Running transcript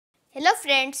Hello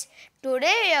friends,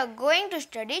 today we are going to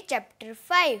study chapter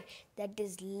 5, that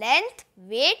is length,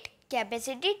 weight,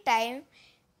 capacity, time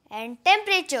and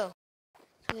temperature.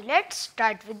 So let's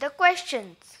start with the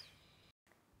questions.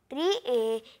 Tree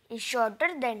A is shorter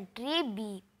than tree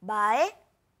B by.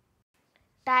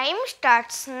 Time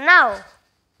starts now.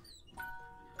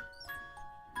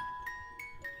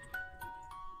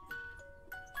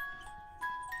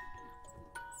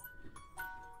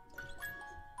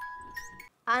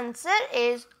 Answer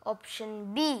is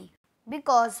option B,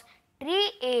 because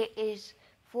tree A is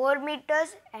 4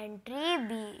 meters and tree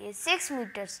B is 6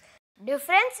 meters.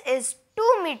 Difference is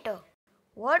 2 meters.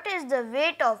 What is the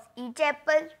weight of each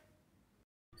apple?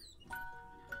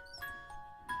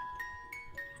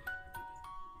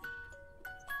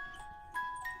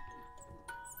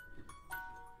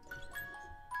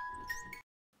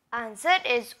 Answer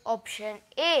is option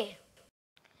A,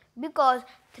 because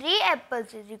 3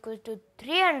 apples is equal to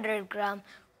 300 gram.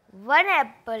 1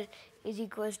 apple is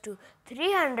equals to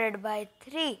 300 by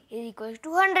 3 is equals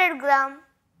to 100 gram.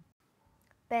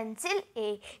 Pencil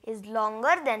A is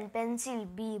longer than pencil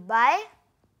B by.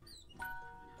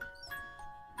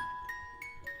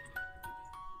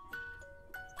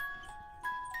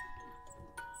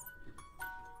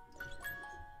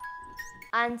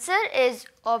 Answer is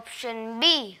option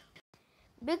B,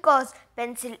 because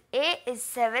pencil A is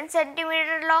 7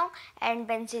 cm long and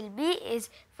pencil B is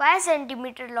 5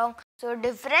 cm long. So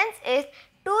difference is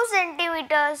 2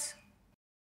 centimeters.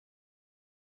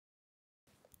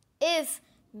 If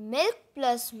milk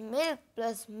plus milk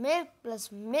plus milk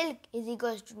plus milk is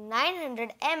equals to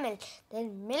 900 ml,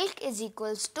 then milk is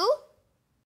equals to.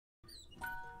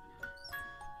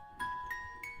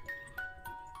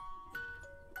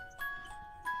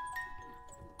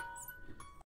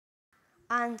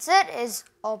 Answer is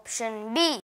option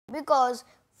B, because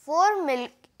 4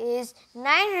 milk is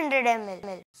 900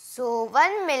 ml. So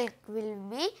 1 milk will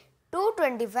be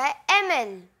 225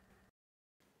 ml.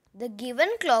 The given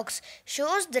clocks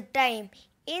shows the time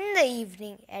in the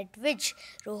evening at which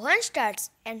Rohan starts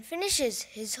and finishes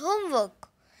his homework.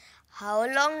 How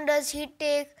long does he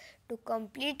take to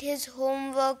complete his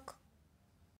homework?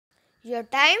 Your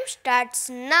time starts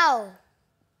now.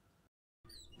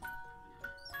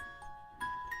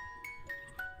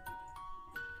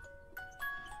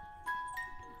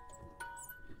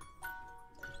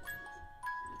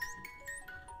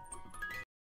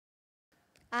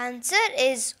 Answer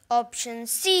is option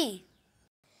C.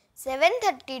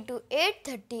 7:30 to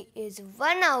 8:30 is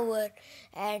 1 hour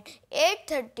and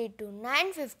 8:30 to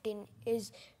 9:15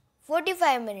 is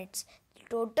 45 minutes.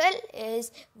 Total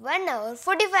is 1 hour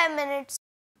 45 minutes.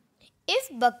 If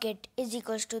bucket is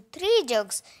equals to 3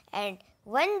 jugs and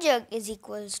 1 jug is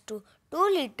equals to 2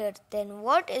 liters, then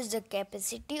what is the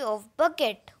capacity of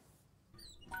bucket?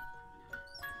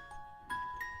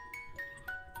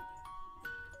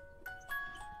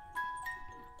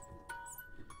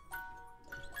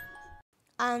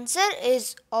 Answer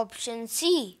is option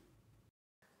C,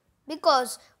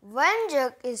 because 1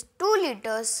 jug is 2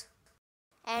 liters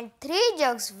and 3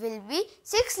 jugs will be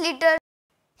 6 liters.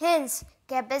 Hence,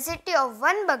 capacity of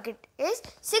 1 bucket is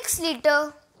 6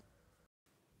 liters.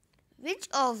 Which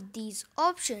of these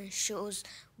options shows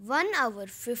 1 hour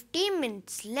 15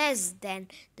 minutes less than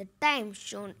the time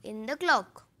shown in the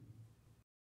clock?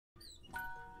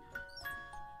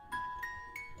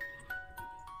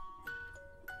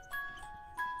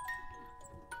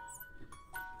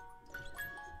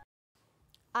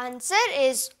 Answer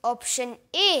is option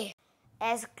A,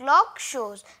 as clock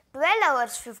shows 12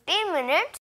 hours 15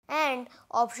 minutes and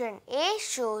option A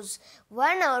shows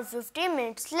 1 hour 15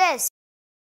 minutes less.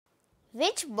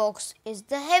 Which box is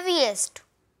the heaviest?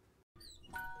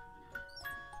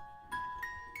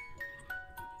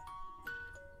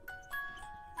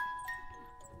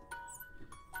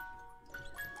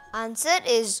 Answer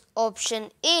is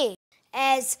option A,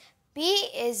 as P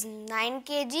is 9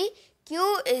 kg,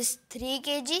 Q is 3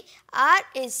 kg, R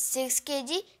is 6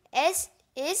 kg, S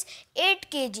is 8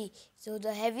 kg. So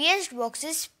the heaviest box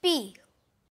is P.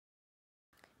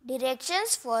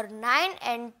 Directions for 9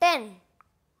 and 10.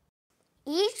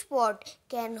 Each pot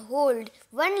can hold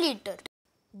 1 liter.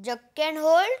 Jug can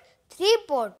hold 3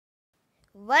 pots.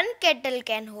 1 kettle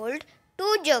can hold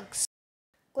 2 jugs.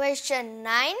 Question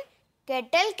 9.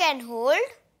 Kettle can hold.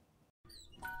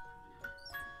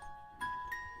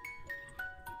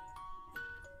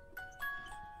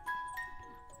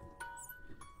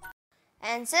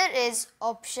 Answer is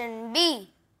option B,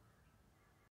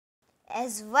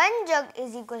 as 1 jug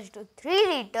is equals to 3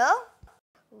 liters.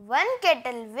 1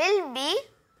 kettle will be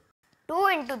 2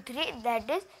 into 3, that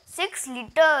is 6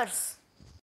 liters.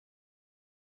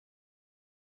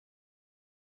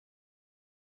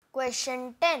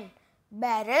 Question 10.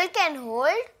 Barrel can hold?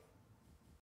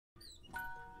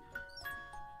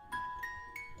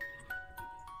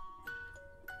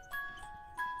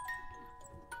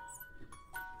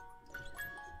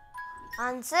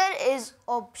 Answer is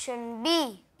option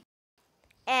B.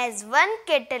 As 1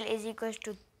 kettle is equals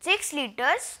to 6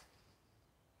 liters,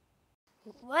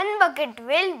 1 bucket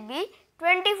will be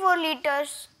 24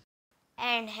 liters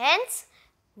and hence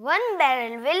 1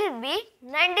 barrel will be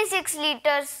 96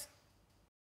 liters.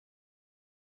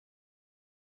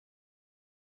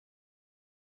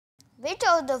 Which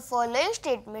of the following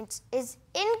statements is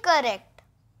incorrect?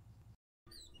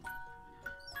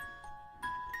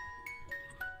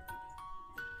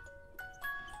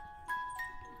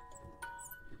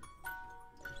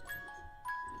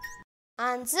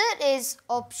 Answer is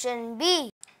option B.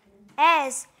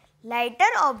 As lighter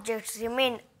objects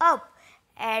remain up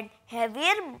and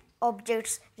heavier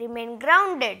objects remain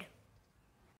grounded.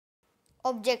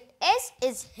 Object S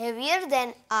is heavier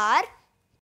than R.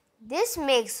 This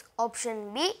makes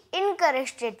option B incorrect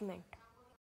statement.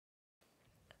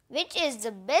 Which is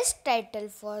the best title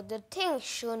for the things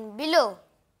shown below?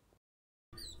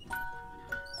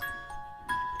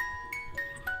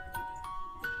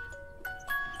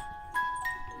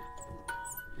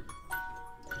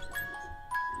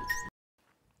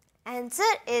 Answer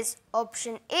is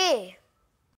option A.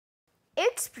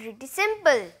 It's pretty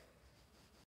simple.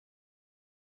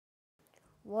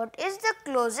 What is the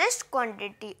closest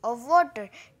quantity of water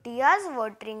Tia's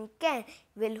watering can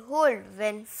will hold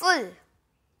when full?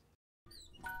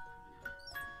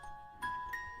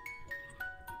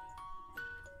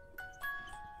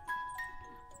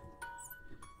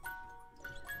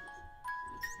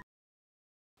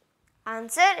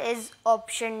 Answer is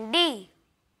option D.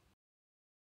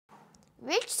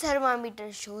 Which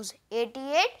thermometer shows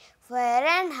 88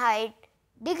 Fahrenheit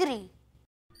degree?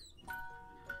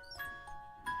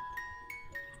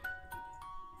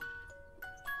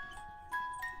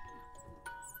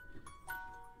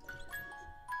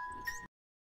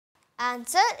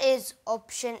 Answer is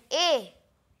option A.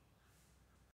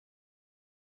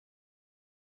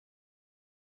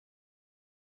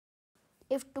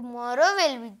 If tomorrow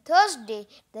will be Thursday,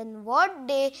 then what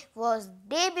day was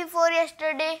day before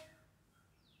yesterday?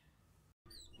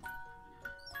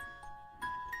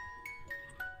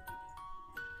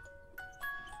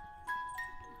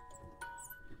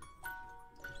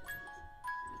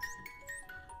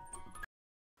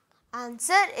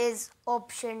 Answer is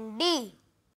option D.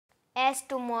 As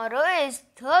tomorrow is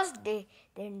Thursday,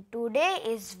 then today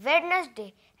is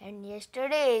Wednesday, and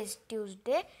yesterday is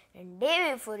Tuesday, and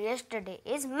day before yesterday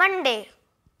is Monday.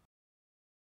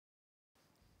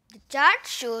 The chart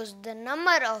shows the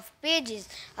number of pages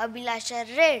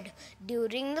Abhilasha read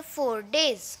during the 4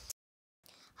 days.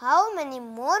 How many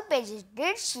more pages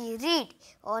did she read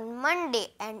on Monday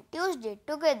and Tuesday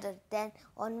together than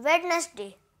on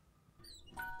Wednesday?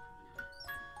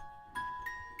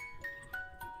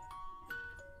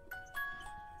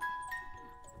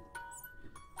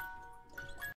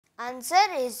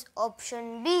 Answer is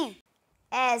option B.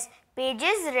 As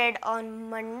pages read on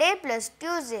Monday plus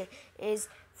Tuesday is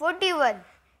 41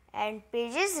 and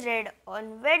pages read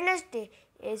on Wednesday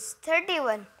is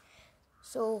 31.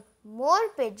 So, more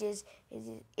pages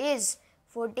is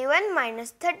 41 minus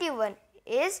 31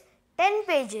 is 10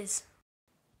 pages.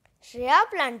 Shreya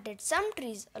planted some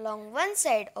trees along one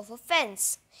side of a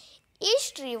fence.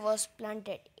 Each tree was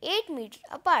planted 8 meters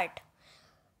apart.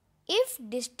 If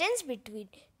distance between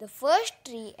the first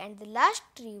tree and the last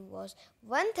tree was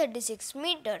 136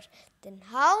 meters, then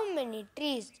how many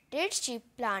trees did she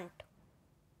plant?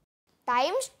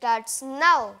 Time starts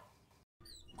now.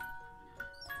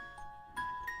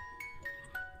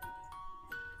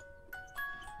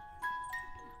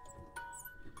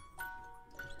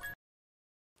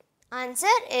 Answer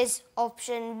is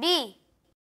option B.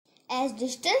 As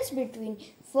distance between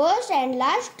first and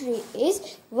last tree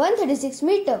is 136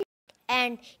 meters.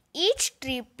 And each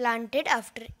tree planted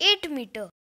after 8 meters.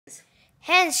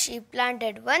 Hence, she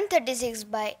planted 136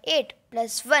 by 8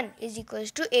 plus 1 is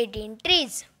equals to 18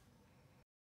 trees.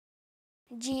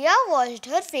 Jia watched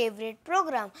her favorite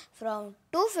program from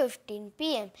 2:15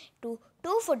 p.m. to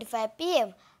 2:45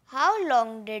 p.m. How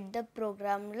long did the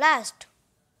program last?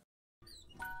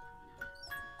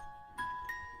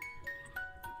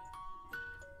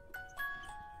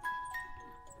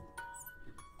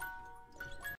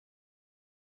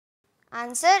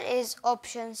 Answer is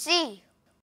option C.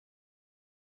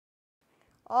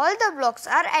 All the blocks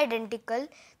are identical.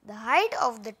 The height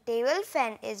of the table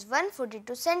fan is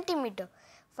 142 cm.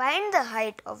 Find the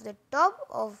height of the top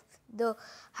of the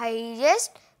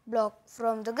highest block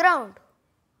from the ground.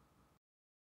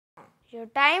 Your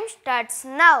time starts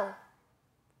now.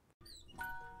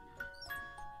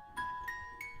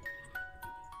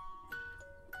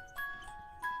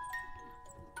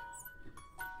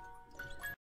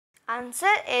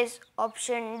 Answer is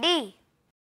option D.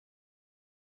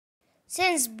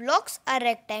 Since blocks are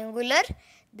rectangular,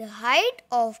 the height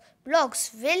of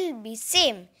blocks will be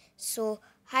same. So,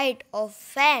 height of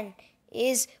fan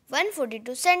is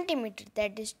 142 cm,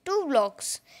 that is 2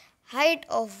 blocks. Height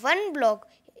of one block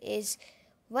is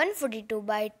 142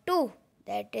 by 2,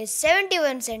 that is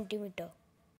 71 cm.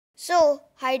 So,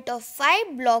 height of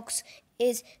 5 blocks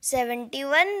is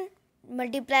 71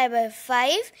 multiplied by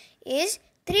 5 is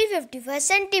 355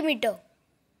 cm.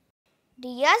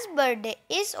 Riya's birthday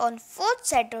is on 4th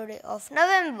Saturday of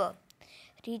November.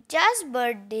 Richa's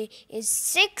birthday is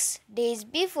 6 days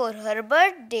before her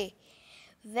birthday.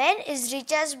 When is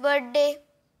Richa's birthday?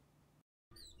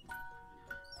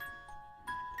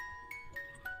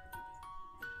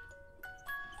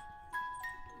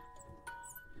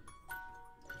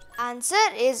 Answer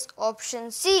is option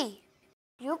C.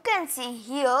 You can see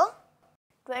here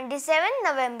 27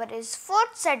 November is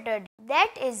 4th Saturday.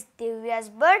 That is Divya's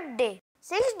birthday.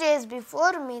 6 days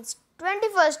before means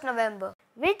 21st November,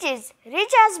 which is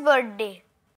Richa's birthday.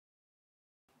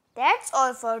 That's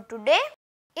all for today.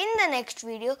 In the next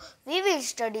video, we will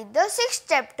study the 6th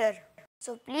chapter.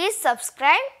 So please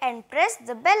subscribe and press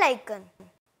the bell icon.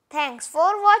 Thanks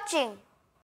for watching.